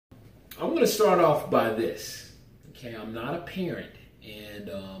I'm going to start off by this. Okay, I'm not a parent, and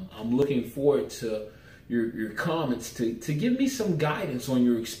I'm looking forward to your comments to give me some guidance on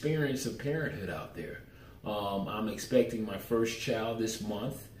your experience of parenthood out there. I'm expecting my first child this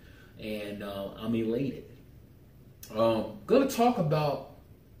month, and I'm elated. Going to talk about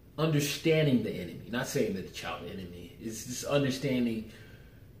understanding the enemy. Not saying that the child enemy is just understanding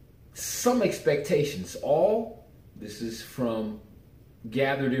some expectations. This is from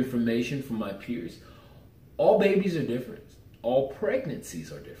gathered information from my peers. All babies are different. All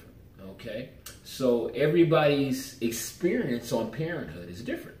pregnancies are different. Okay? So everybody's experience on parenthood is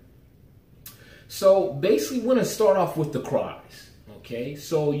different. So basically, we're going to start off with the cries. Okay?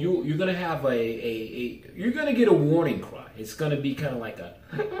 So you're going to have you're going to get a warning cry. It's going to be kind of like a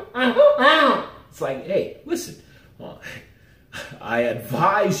it's like, hey, listen, I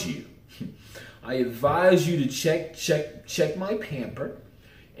advise you to check my pamper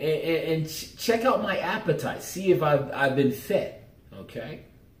and check out my appetite. See if I've been fed. Okay.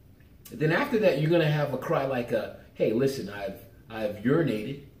 Then after that, you're gonna have a cry like hey, listen, I've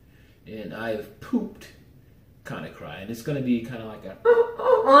urinated and I've pooped kind of cry, and it's gonna be kind of like a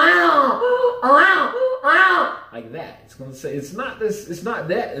like that. It's gonna say it's not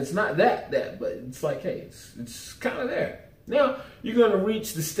that, but it's like, hey, it's kind of there. Now you're gonna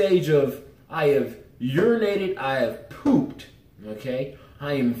reach the stage of I have urinated, I have pooped, okay?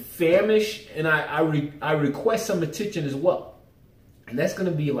 I am famished, and I request some attention as well. And that's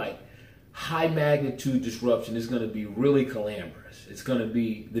going to be like high magnitude disruption. It's going to be really calamitous. It's going to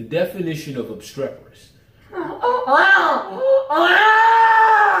be the definition of obstreperous. Like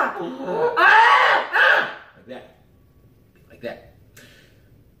that. Like that.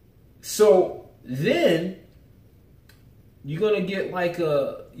 So then you're going to get like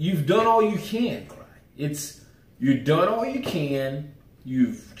you've done all you can cry. You've done all you can.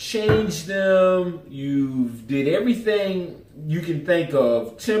 You've changed them. You've did everything you can think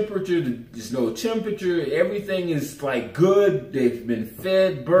of. Temperature, there's no temperature. Everything is like good. They've been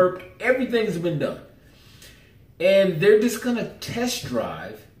fed, burped. Everything's been done. And they're just going to test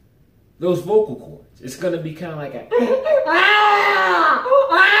drive those vocal cords. It's going to be kind of like a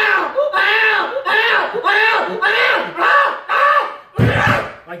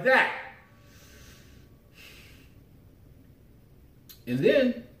like that. And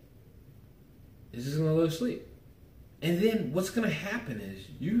then it's just gonna go to sleep. And then what's gonna happen is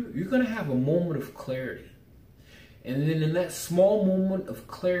you're gonna have a moment of clarity. And then in that small moment of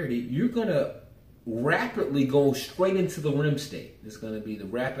clarity, you're gonna rapidly go straight into the REM state. It's gonna be the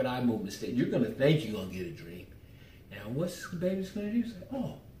rapid eye movement state. You're gonna think you're gonna get a dream. And what's the baby's gonna do? Say,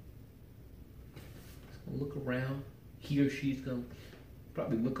 oh. It's gonna look around. He or she's gonna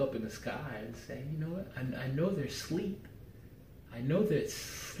probably look up in the sky and say, you know what? I know they're asleep. I know that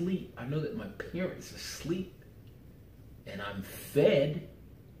sleep. I know that my parents are asleep, and I'm fed,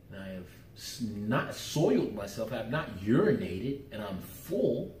 and I have not soiled myself. I have not urinated, and I'm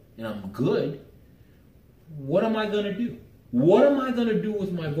full, and I'm good. What am I going to do? What am I going to do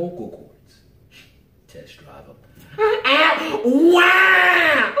with my vocal cords? Test drive them.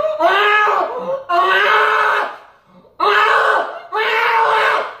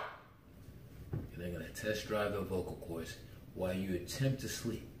 And they're going to test drive their vocal cords while you attempt to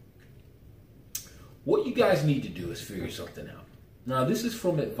sleep. What you guys need to do is figure something out. Now, this is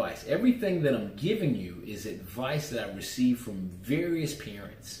from advice. Everything that I'm giving you is advice that I received from various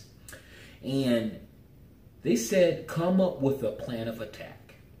parents. And they said, come up with a plan of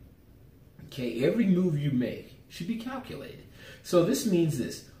attack. Okay, every move you make should be calculated. So this means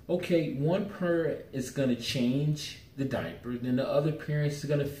this. Okay, one parent is going to change the diaper, then the other parent is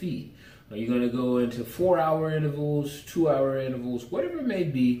going to feed. You're going to go into 4-hour intervals, 2-hour intervals, whatever it may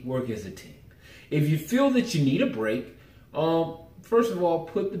be, work as a team. If you feel that you need a break, first of all,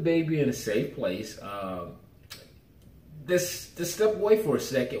 put the baby in a safe place. Just step away for a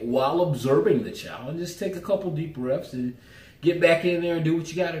second while observing the child and just take a couple deep breaths and get back in there and do what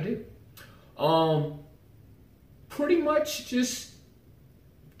you got to do. Pretty much just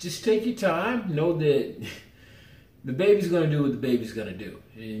take your time. Know that the baby's going to do what the baby's going to do.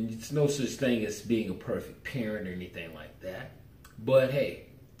 And it's no such thing as being a perfect parent or anything like that. But hey,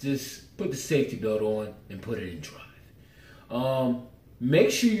 just put the safety belt on and put it in drive.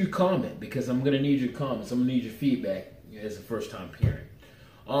 Make sure you comment, because I'm going to need your comments. I'm going to need your feedback as a first-time parent.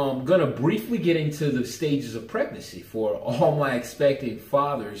 I'm going to briefly get into the stages of pregnancy for all my expecting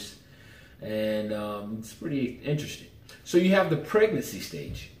fathers. And it's pretty interesting. So you have the pregnancy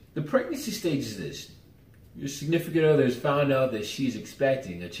stage. The pregnancy stage is this. Your significant other has found out that she's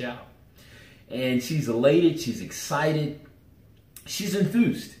expecting a child. And she's elated, she's excited, she's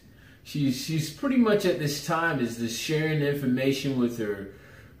enthused. she's pretty much at this time is just sharing information with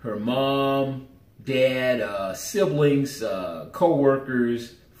her mom, dad, siblings,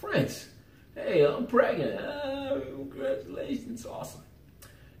 co-workers, friends. Hey, I'm pregnant. Congratulations, awesome.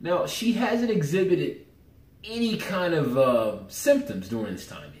 Now, she hasn't exhibited any kind of symptoms during this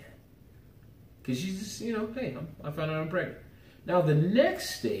time yet. Because she's just, hey, I found out I'm pregnant. Now, the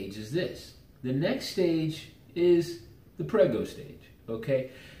next stage is this. The next stage is the prego stage,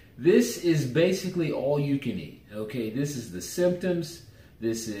 okay? This is basically all you can eat, okay? This is the symptoms.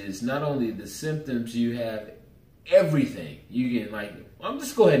 This is not only the symptoms, you have everything. You can, I'm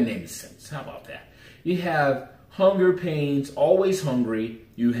just go ahead and name the symptoms. How about that? You have hunger pains, always hungry.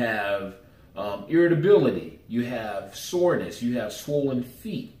 You have irritability. You have soreness. You have swollen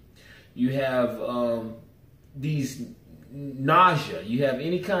feet. You have these nausea. You have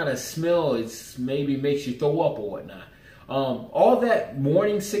any kind of smell. It's maybe makes you throw up or whatnot. All that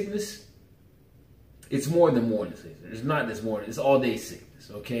morning sickness, it's more than morning sickness. It's not this morning. It's all day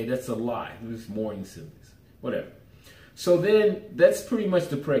sickness. Okay, that's a lie. It's morning sickness. Whatever. So then that's pretty much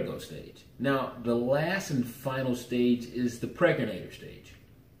the prego stage. Now, the last and final stage is the pregnator stage.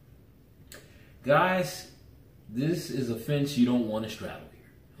 Guys, this is a fence you don't want to straddle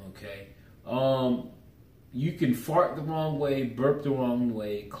here, okay? You can fart the wrong way, burp the wrong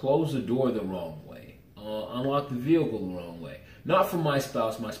way, close the door the wrong way, unlock the vehicle the wrong way. Not for my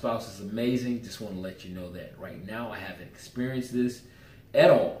spouse. My spouse is amazing. Just want to let you know that right now I haven't experienced this at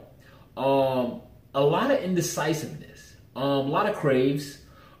all. A lot of indecisiveness, a lot of craves,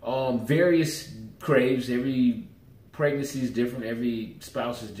 various craves. Every pregnancy is different. Every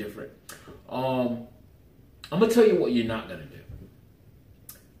spouse is different. I'm going to tell you what you're not going to do.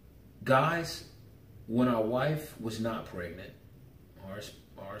 Guys, when our wife was not pregnant,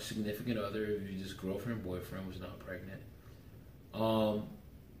 our significant other, if you just girlfriend, boyfriend, was not pregnant,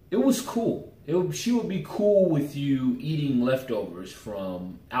 it was cool. She would be cool with you eating leftovers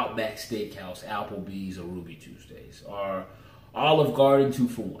from Outback Steakhouse, Applebee's, or Ruby Tuesdays, or Olive Garden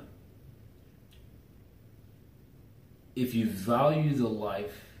 2-for-1. If you value the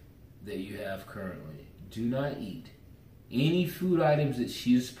life that you have currently, do not eat any food items that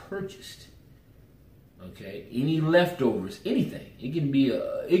she has purchased. Okay, any leftovers, anything. It can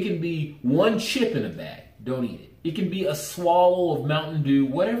be one chip in a bag. Don't eat it. It can be a swallow of Mountain Dew,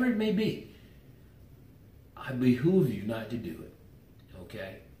 whatever it may be. I behoove you not to do it.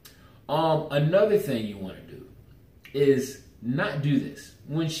 Okay. Another thing you want to do is not do this.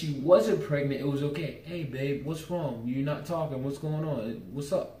 When she wasn't pregnant, it was okay. Hey, babe, what's wrong? You're not talking. What's going on?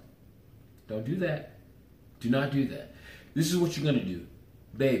 What's up? Don't do that. Do not do that. This is what you're going to do.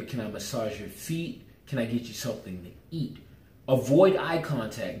 Babe, can I massage your feet? Can I get you something to eat? Avoid eye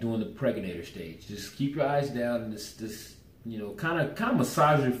contact during the pregnator stage. Just keep your eyes down and just kind of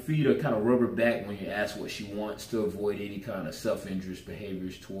massage her feet or kind of rub her back when you ask what she wants to avoid any kind of self-injurious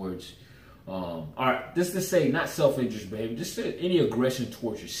behaviors towards, or just to say not self-injurious behavior, just any aggression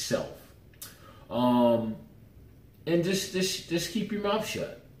towards yourself. And just keep your mouth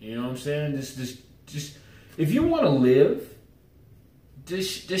shut. You know what I'm saying? Just if you want to live,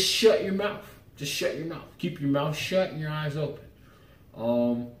 just shut your mouth. Just shut your mouth. Keep your mouth shut and your eyes open.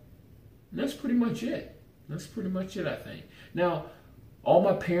 That's pretty much it. That's pretty much it, I think. Now, all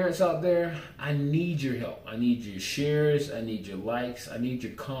my parents out there, I need your help. I need your shares. I need your likes. I need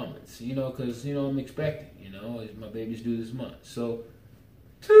your comments. Because, I'm expecting. My baby's due this month. So,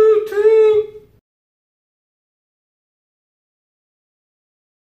 toot toot.